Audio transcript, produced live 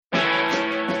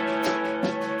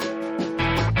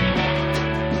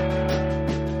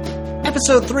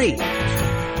Episode 3.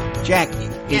 Jackie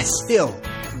Yes. is still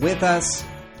with us.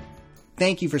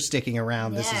 Thank you for sticking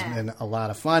around. This has Yeah. been a lot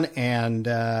of fun. And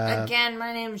Again,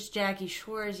 my name is Jackie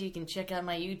Schwartz. You can check out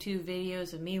my YouTube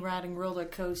videos of me riding roller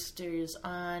coasters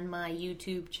on my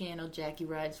YouTube channel, Jackie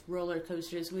Rides Roller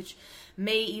Coasters, which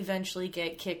may eventually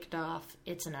get kicked off.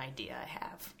 It's an idea I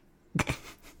have.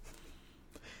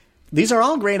 these are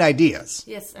all great ideas.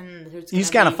 Yes, and there's You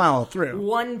just gonna got to be follow through.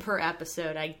 one per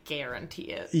episode, I guarantee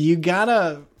it. You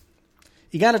gotta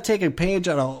take a page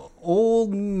out of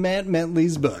old Matt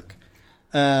Mentley's book.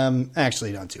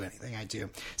 Actually, don't do anything. I do.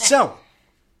 So,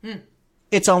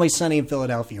 It's Always Sunny in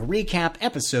Philadelphia recap,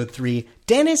 episode 3.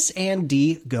 Dennis and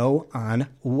Dee go on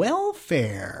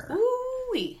welfare.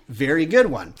 Ooh-wee. Very good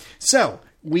one. So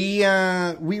we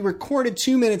recorded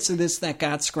 2 minutes of this that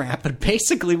got scrapped, but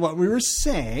basically what we were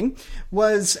saying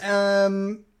was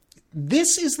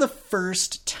this is the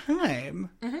first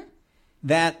time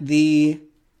that the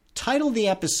title of the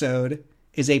episode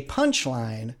is a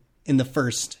punchline in the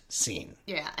first scene.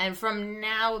 Yeah, and from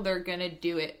now they're gonna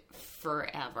do it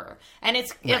forever, and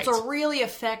it's Right. a really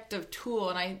effective tool.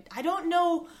 And I don't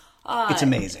know. It's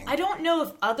amazing. I don't know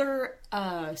if other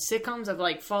sitcoms have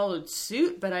like followed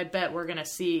suit, but I bet we're gonna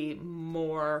see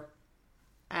more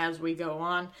as we go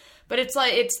on. But it's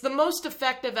like it's the most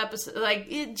effective episode. Like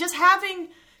just having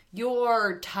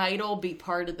your title be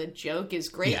part of the joke is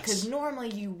great Yes. because normally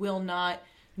you will not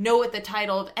know what the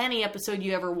title of any episode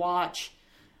you ever watch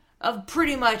of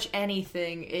pretty much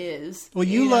anything is. Well,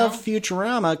 you know? love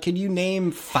Futurama. Can you name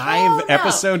 5 Hell no.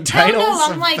 episode Hell titles? No,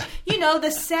 I'm of- like,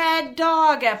 the sad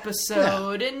dog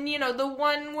episode, and the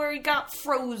one where he got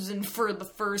frozen for the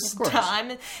first course.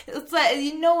 time. It's like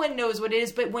no one knows what it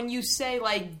is, but when you say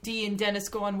like Dee and Dennis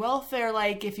go on welfare,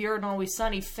 like if you're an Always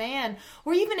Sunny fan,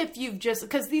 or even if you've just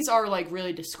because these are like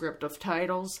really descriptive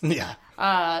titles. yeah.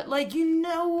 Like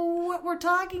what we're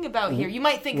talking about here. You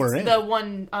might think We're it's in. the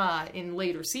one in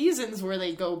later seasons where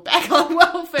they go back on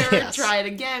welfare and Yes. try it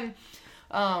again.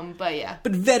 But yeah.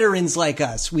 But veterans like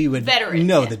us, we would Veterans,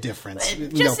 know yeah. the difference.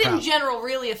 But No just in problem. general,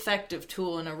 really effective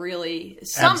tool and a really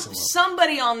Absolutely.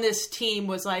 somebody on this team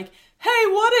was like, "Hey,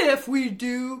 what if we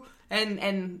do?"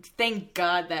 And thank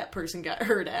God that person got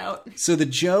heard out. So the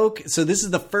joke, so this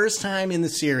is the first time in the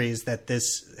series that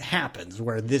this happens,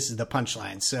 where this is the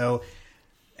punchline. So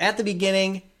at the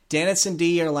beginning, Dennis and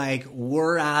Dee are like,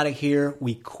 we're out of here.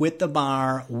 We quit the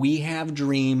bar. We have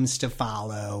dreams to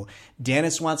follow.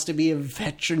 Dennis wants to be a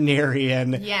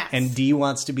veterinarian. Yes. And Dee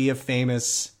wants to be a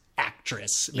famous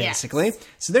actress, Yes. basically.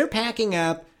 So they're packing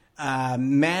up.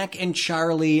 Mac and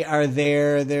Charlie are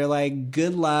there. They're like,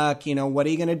 good luck. What are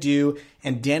you going to do?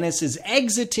 And Dennis is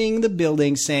exiting the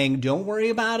building saying, don't worry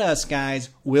about us, guys.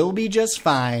 We'll be just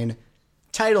fine.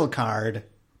 Title card,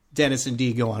 Dennis and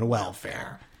Dee go on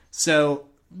welfare. So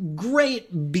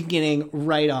great beginning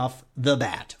right off the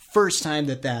bat. First time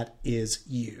that is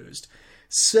used.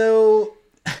 So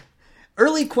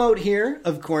early quote here,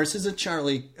 of course, is a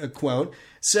Charlie quote.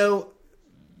 So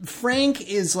Frank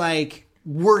is like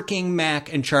working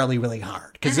Mac and Charlie really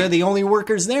hard because they're the only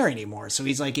workers there anymore. So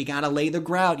he's like, you got to lay the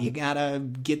grout. You got to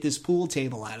get this pool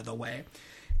table out of the way.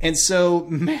 And so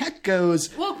Mac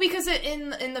goes, Well, because in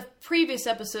the previous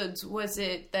episodes, was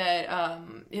it that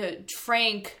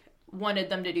Frank wanted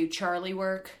them to do Charlie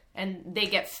work, and they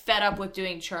get fed up with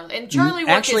doing Charlie. And Charlie work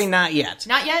actually is, not yet.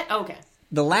 not yet. Okay.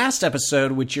 The last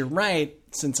episode, which you're right,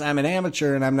 since I'm an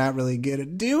amateur and I'm not really good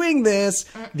at doing this,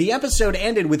 the episode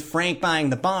ended with Frank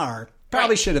buying the bar. Probably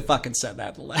Right. should have fucking said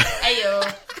that the last.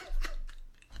 Ayo.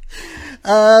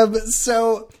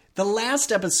 So the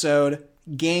last episode,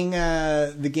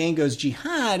 the gang goes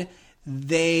jihad.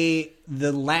 The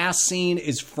last scene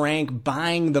is Frank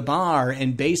buying the bar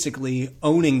and basically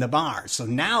owning the bar. So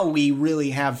now we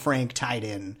really have Frank tied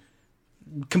in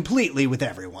completely with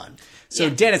everyone. So Yeah.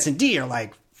 Dennis and Dee are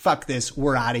like, fuck this,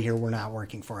 we're out of here, we're not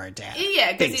working for our dad.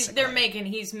 Yeah, because Basically.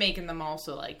 he's making them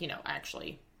also like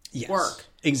actually Yes, work.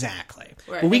 Exactly.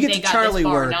 Where Well, we I get think to they got Charlie this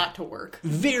far work not to work.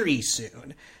 very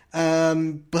soon.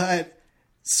 But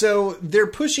so they're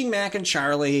pushing Mac and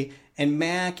Charlie, and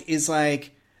Mac is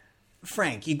like,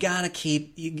 Frank, you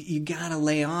gotta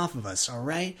lay off of us, all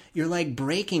right? You're like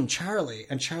breaking Charlie.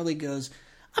 And Charlie goes,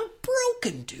 I'm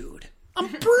broken, dude.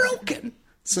 I'm broken.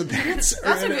 So that's a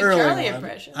an good early Charlie one.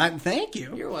 impression. Thank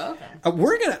you. You're welcome.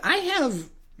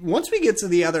 Once we get to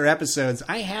the other episodes,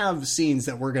 I have scenes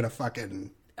that we're gonna fucking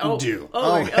do.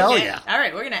 Oh, hell okay. yeah. All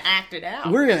right, we're gonna act it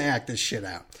out. We're gonna act this shit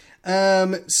out.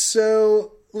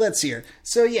 So let's see here.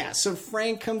 So yeah, so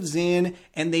Frank comes in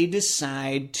and they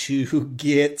decide to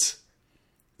get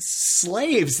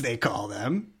slaves, they call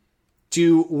them,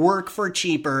 to work for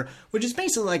cheaper, which is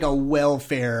basically like a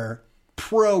welfare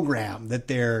program that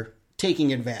they're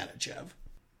taking advantage of.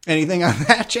 Anything on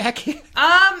that, Jackie?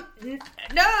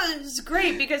 No, it's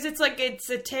great because it's like, it's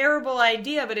a terrible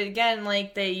idea, but again,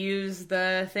 like, they use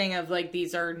the thing of, like,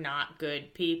 these are not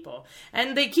good people.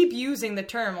 And they keep using the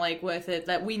term, like, with it,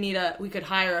 that we could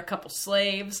hire a couple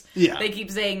slaves. Yeah. They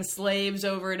keep saying slaves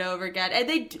over and over again. And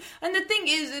the thing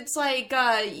is, it's like,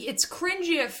 it's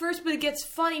cringy at first, but it gets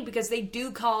funny because they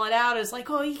do call it out as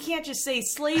like, oh, you can't just say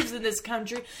slaves in this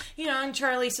country. You know, and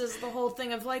Charlie says the whole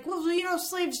thing of like, well, you know,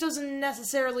 slaves doesn't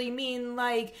necessarily mean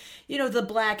like, you know, the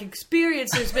black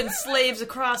experience. There's been slaves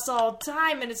across all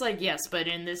time, and it's like, yes, but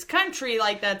in this country,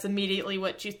 like, that's immediately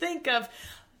what you think of.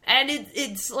 And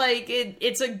it's like,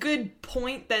 it's a good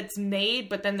point that's made,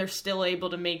 but then they're still able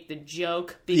to make the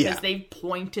joke because they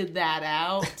pointed that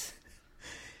out.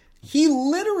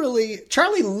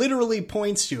 Charlie literally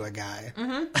points to a guy.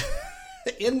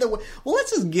 Mm-hmm. Well,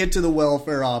 let's just get to the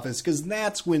welfare office, because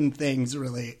that's when things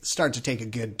really start to take a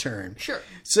good turn. Sure.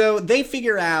 So they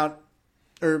figure out,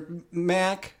 or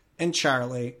Mac and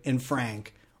Charlie and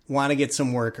Frank want to get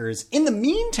some workers. In the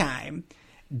meantime,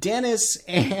 Dennis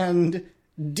and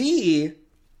Dee,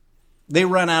 they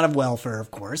run out of welfare,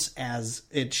 of course, as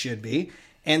it should be.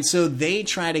 And so they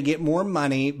try to get more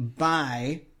money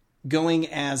by going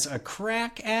as a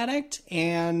crack addict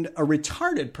and a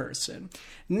retarded person.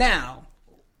 Now,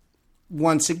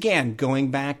 once again,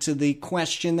 going back to the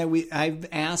question that I've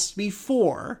asked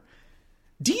before,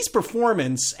 Dee's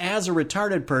performance as a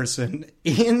retarded person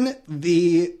in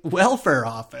the welfare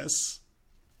office,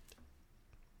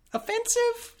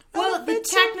 offensive? Well, the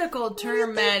technical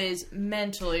term, Matt, is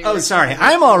mentally retarded. Oh, sorry.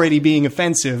 I'm already being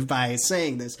offensive by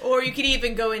saying this. Or you could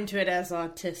even go into it as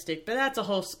autistic, but that's a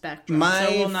whole spectrum, so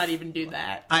we'll not even do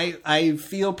that. I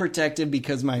feel protected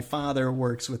because my father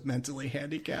works with mentally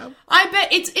handicapped. I bet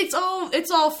it's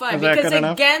all fine, because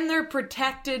again, they're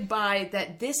protected by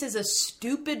that this is a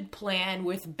stupid plan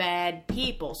with bad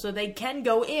people, so they can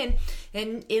go in,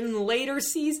 and in later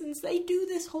seasons, they do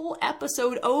this whole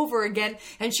episode over again,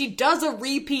 and she does a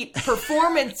repeat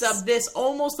performance of this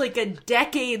almost like a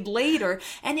decade later,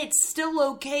 and it's still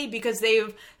okay because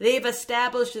they've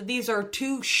established that these are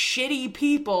two shitty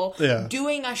people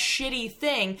doing a shitty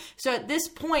thing. So at this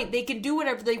point, they can do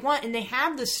whatever they want, and they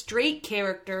have the straight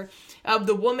character of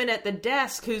the woman at the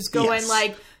desk who's going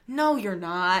like, no, you're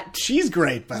not. She's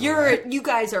great, by the way. You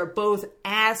guys are both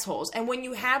assholes. And when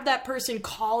you have that person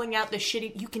calling out the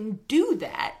shitty, you can do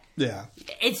that. Yeah.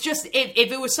 It's just,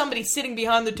 if it was somebody sitting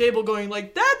behind the table going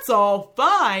like, that's all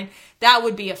fine, that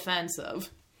would be offensive.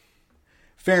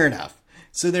 Fair enough.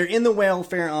 So they're in the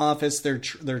welfare office. They're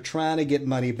trying to get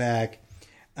money back.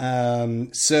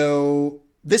 So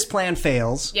this plan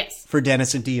fails. Yes. For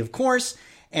Dennis and Dee, of course.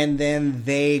 And then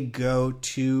they go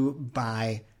to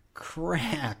buy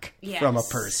crack from a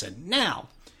person. Now,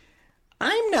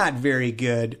 I'm not very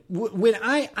good. When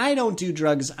I don't do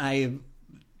drugs,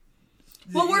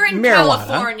 well, we're in marijuana.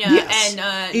 California, and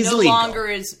no legal. longer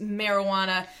is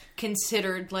marijuana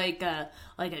considered like a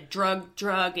drug.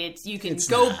 You can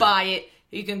go buy it.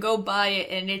 You can go buy it,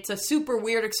 and it's a super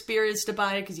weird experience to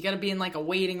buy it because you got to be in like a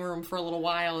waiting room for a little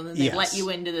while, and then they let you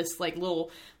into this like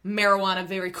little marijuana,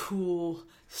 very cool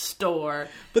store.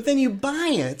 But then you buy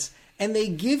it, and they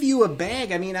give you a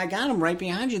bag. I mean, I got them right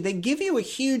behind you. They give you a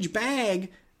huge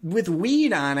bag with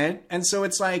weed on it, and so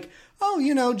it's like, oh,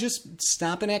 you know, just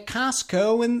stopping at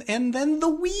Costco and then the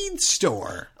weed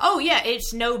store. Oh yeah,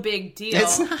 it's no big deal.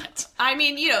 It's not. I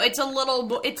mean, you know, it's a little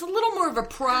more of a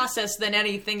process than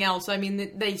anything else. I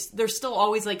mean, there's still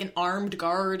always like an armed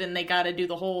guard, and they got to do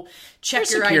the whole check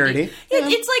your security. ID.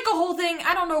 It's like a whole thing.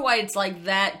 I don't know why it's like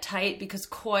that tight, because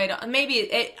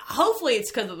hopefully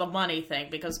it's because of the money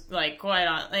thing, because like I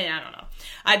don't know.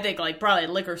 I think like probably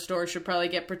liquor stores should probably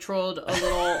get patrolled a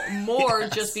little more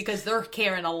just because they're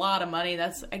carrying a lot of money.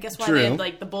 That's, I guess, why they have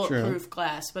like the bulletproof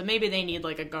glass, but maybe they need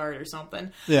like a guard or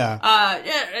something. Yeah.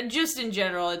 Just in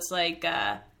general, it's like,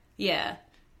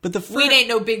 But weed ain't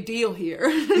no big deal here.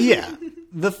 Yeah.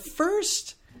 The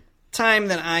first time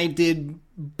that I did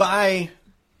buy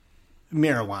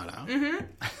marijuana,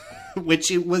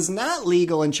 which it was not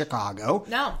legal in Chicago.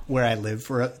 No. Where I lived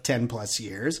for 10 plus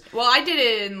years. Well, I did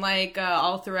it in like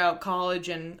all throughout college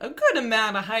and a good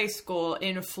amount of high school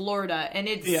in Florida, and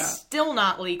it's still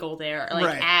not legal there,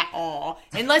 like at all.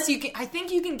 Unless I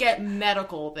think you can get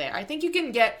medical there. I think you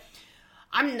can get,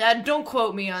 don't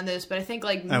quote me on this, but I think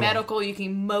like medical you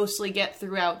can mostly get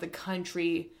throughout the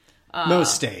country.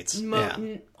 Most states.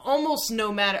 Almost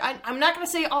no matter. I'm not going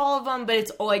to say all of them, but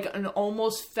it's like an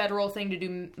almost federal thing to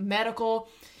do medical.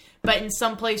 But in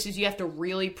some places, you have to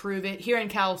really prove it. Here in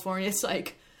California, it's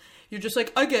like, you're just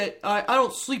like, I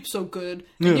don't sleep so good.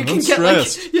 And Yeah, you can I'm get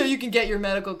stressed. you can get your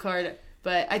medical card.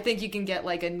 But I think you can get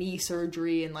like a knee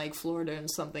surgery in like Florida and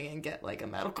something and get like a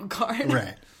medical card.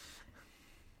 Right.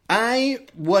 I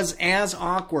was as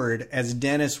awkward as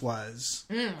Dennis was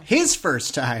his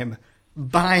first time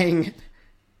buying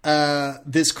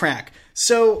this crack.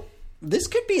 So this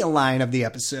could be a line of the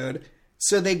episode.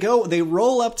 So they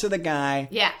roll up to the guy.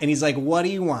 Yeah. And he's like, what do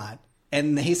you want?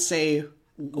 And they say,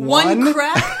 One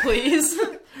crack, please.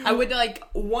 I would like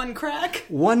one crack.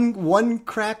 One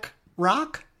crack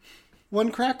rock?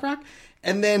 One crack rock?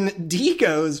 And then D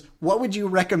goes, what would you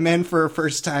recommend for a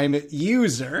first time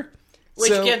user? Which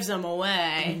gives them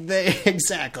away.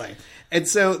 Exactly. And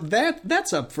so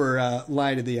that's up for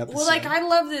line of the episode. Well, like, I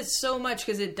love this so much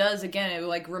because it does, again, it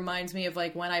like reminds me of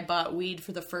like when I bought weed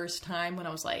for the first time when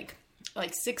I was like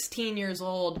 16 years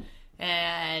old,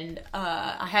 and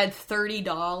I had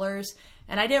 $30,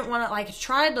 and I didn't want to, like, I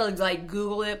tried to like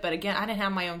Google it, but again, I didn't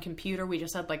have my own computer. We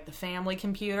just had like the family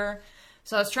computer.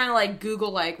 So I was trying to like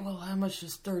Google like, well, how much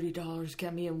does $30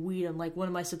 get me in weed? And like, what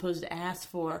am I supposed to ask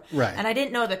for? Right. And I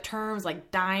didn't know the terms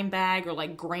like dime bag or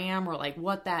like gram or like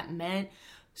what that meant.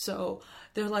 So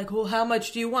they're like, well, how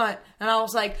much do you want? And I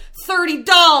was like,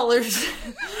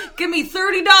 $30. Give me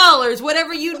 $30.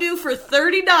 Whatever you do for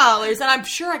 $30. And I'm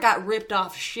sure I got ripped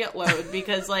off shitload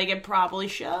because like it probably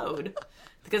showed.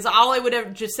 Because all I would ever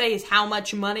just say is how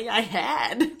much money I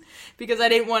had. Because I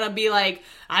didn't want to be like,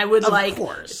 I would Of like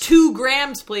course. 2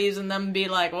 grams, please, and then be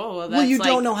like, oh, well, that's Well, you like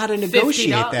don't know how to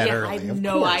negotiate $50. that Yeah, early, I have of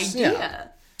no course, idea. yeah.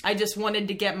 I just wanted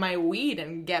to get my weed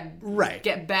and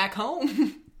get back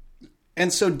home.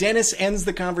 And so Dennis ends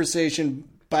the conversation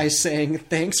by saying,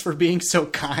 thanks for being so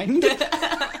kind.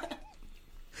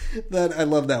 I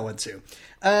love that one too.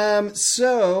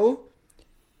 So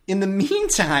in the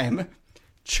meantime,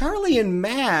 Charlie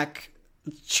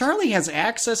has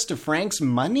access to Frank's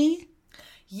money.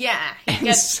 Yeah, he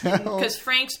gets, so- because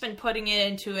Frank's been putting it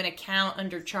into an account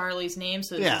under Charlie's name,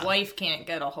 so his Yeah. wife can't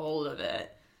get a hold of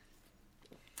it.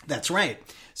 That's right.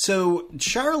 So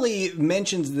Charlie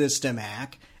mentions this to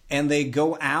Mac, and they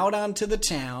go out onto the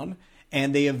town,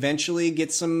 and they eventually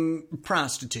get some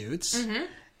prostitutes. Mm-hmm.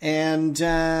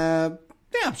 And,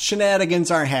 shenanigans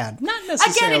are had. Not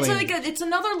necessarily. Again, it's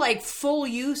another like full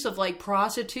use of like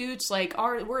prostitutes. Like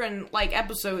we're in like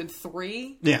episode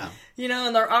 3. Yeah. You know,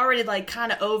 and they're already like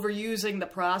kind of overusing the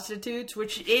prostitutes,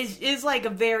 which is like a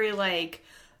very like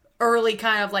early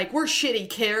kind of like we're shitty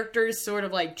characters sort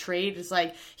of like trait. It's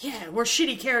like, yeah, we're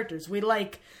shitty characters. We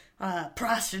like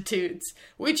prostitutes,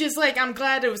 which is like, I'm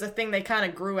glad it was a thing they kind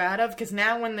of grew out of, because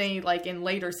now when they like in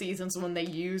later seasons when they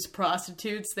use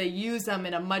prostitutes, they use them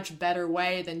in a much better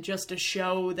way than just to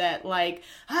show that like,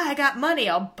 I got money,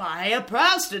 I'll buy a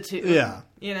prostitute. Yeah.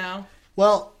 You know?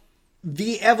 Well,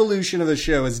 the evolution of the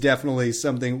show is definitely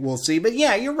something we'll see. But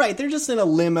yeah, you're right. They're just in a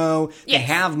limo. They Yes.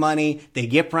 have money. They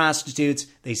get prostitutes.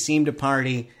 They seem to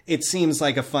party. It seems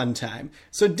like a fun time.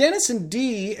 So Dennis and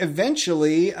Dee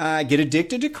eventually get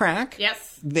addicted to crack.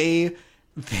 Yes. They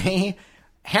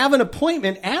have an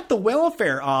appointment at the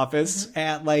welfare office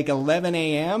at like 11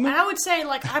 a.m. And I would say,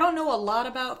 like, I don't know a lot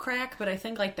about crack, but I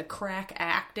think, like, the crack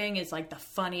acting is, like, the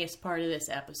funniest part of this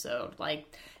episode.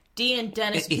 Like, Dee and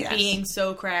Dennis Yes. being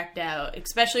so cracked out,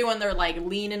 especially when they're, like,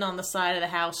 leaning on the side of the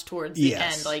house towards the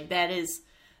Yes. end. Like,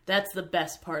 that's the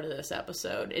best part of this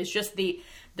episode. It's just the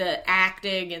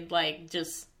acting and, like,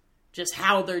 just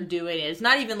how they're doing it. It's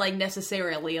not even, like,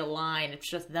 necessarily a line. It's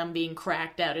just them being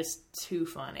cracked out. It's too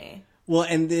funny. Well,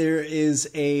 and there is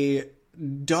a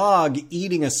dog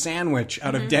eating a sandwich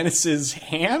out of Dennis's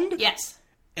hand. Yes.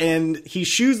 And he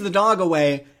shoos the dog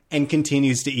away and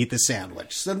continues to eat the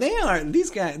sandwich. So these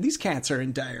cats are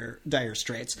in dire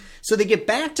straits. So they get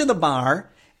back to the bar,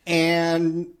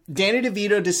 and Danny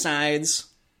DeVito decides,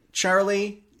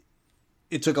 Charlie,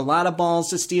 it took a lot of balls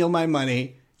to steal my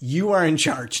money. You are in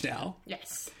charge now.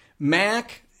 Yes.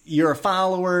 Mac, you're a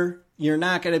follower. You're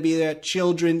not going to be that.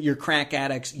 Children, you're crack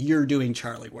addicts. You're doing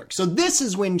Charlie work. So this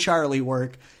is when Charlie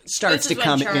work starts to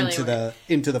come into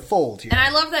the fold here. And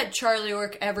I love that Charlie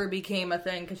work ever became a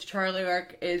thing, because Charlie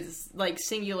work is, like,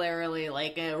 singularly,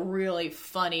 like, a really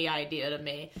funny idea to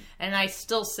me. And I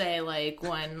still say, like,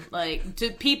 when, like,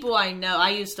 to people I know, I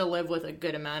used to live with a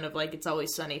good amount of, like, It's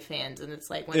Always Sunny fans, and it's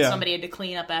like, when somebody had to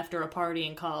clean up after a party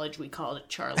in college, we called it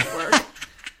Charlie work.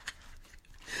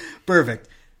 Perfect.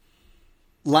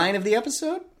 Line of the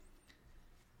episode?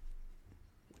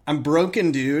 I'm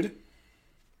broken, dude.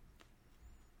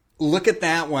 Look at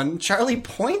that one. Charlie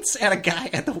points at a guy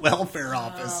at the welfare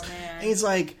office. Man. And he's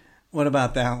like, what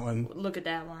about that one? Look at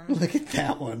that one. Look at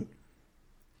that one.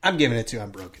 I'm giving it to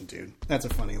I'm broken, dude. That's a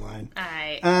funny line.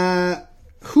 Alright.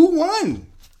 Who won?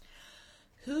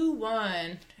 Who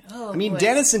won? Oh, I mean, boy.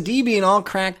 Dennis and Dee being all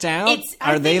cracked out.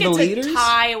 Are they the leaders? It's a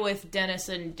tie with Dennis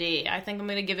and Dee. I think I'm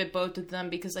going to give it both of them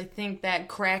because I think that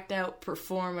cracked out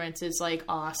performance is like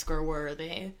Oscar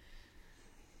worthy.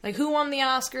 Like, who won the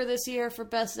Oscar this year for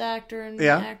Best Actor and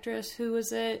Actress? Who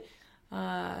was it?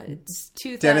 It's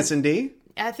 2000. Dennis and Dee?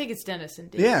 I think it's Dennis and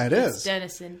Dee. Yeah, it is. It's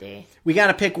Dennis and Dee. We got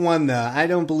to pick one, though. I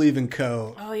don't believe in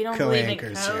Oh, you don't believe in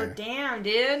co-anchors co? here. Damn,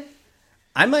 dude.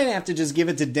 I might have to just give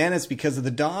it to Dennis because of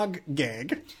the dog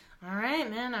gag. All right,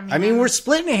 man. I mean, we're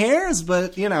splitting hairs,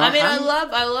 but, you know. I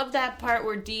love that part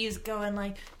where Dee's going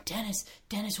like, Dennis,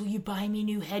 will you buy me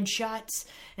new headshots?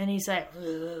 And he's like,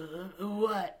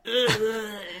 what?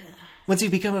 Once you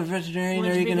become a veterinarian,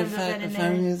 are you going to find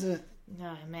me?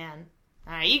 Oh, man.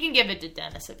 All right, you can give it to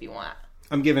Dennis if you want.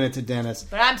 I'm giving it to Dennis.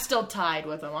 But I'm still tied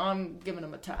with him. I'm giving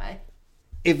him a tie.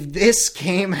 If this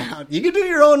came out, you can do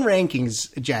your own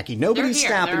rankings, Jackie. Nobody's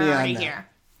stopping you on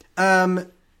that. Here.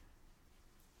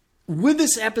 Would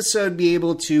this episode be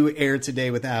able to air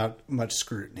today without much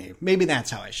scrutiny? Maybe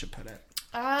that's how I should put it.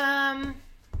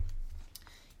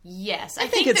 Yes. I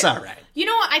think it's all right. You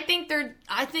know what? I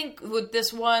think with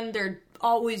this one, there'd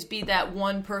always be that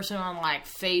one person on like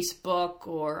Facebook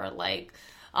or like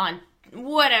on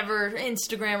whatever,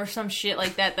 Instagram or some shit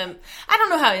like that. I don't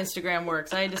know how Instagram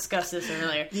works. I discussed this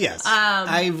earlier. Yes.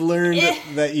 I've learned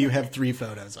that you have 3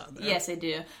 photos on there. Yes, I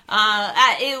do.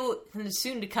 It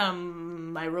soon to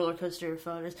come, my roller coaster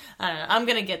photos. I don't know. I'm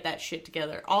going to get that shit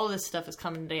together. All this stuff is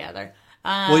coming together.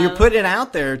 Well, you're putting it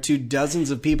out there to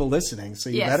dozens of people listening, so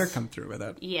you better come through with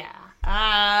it. Yeah.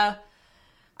 I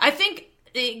think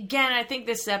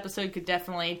this episode could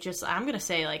definitely I'm going to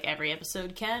say like every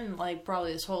episode can, like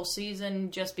probably this whole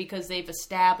season, just because they've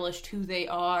established who they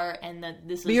are and that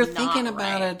this is But you're not thinking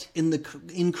about right. it in the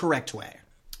incorrect way.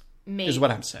 Maybe, is what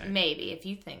I'm saying. Maybe, if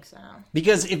you think so.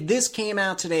 Because if this came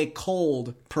out today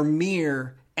cold,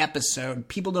 premiere episode,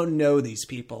 people don't know these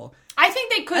people. I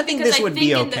think they could. I think this would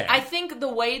be okay. I think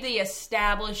the way they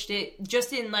established it,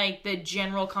 just in like the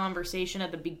general conversation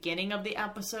at the beginning of the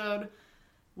episode,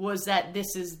 was that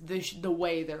this is the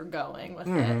way they're going with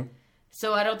it.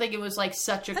 So I don't think it was like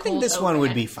such a. I think this one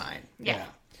would be fine. Yeah.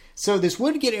 So this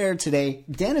would get aired today.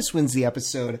 Dennis wins the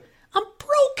episode. I'm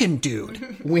broken,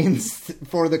 dude. Wins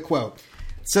for the quote.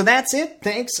 So that's it.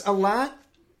 Thanks a lot.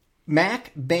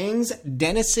 Mac bangs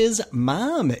Dennis's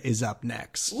mom is up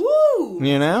next. Woo!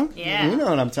 You know? Yeah. You know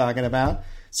what I'm talking about.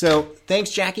 So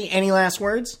thanks, Jackie. Any last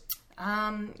words?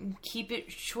 Keep it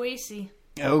choicey.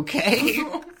 Okay.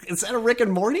 Is that a Rick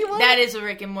and Morty one? That is a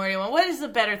Rick and Morty one. What is the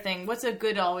better thing? What's a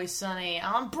good Always Sunny?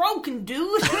 I'm broken,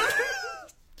 dude.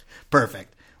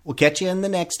 Perfect. We'll catch you in the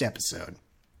next episode.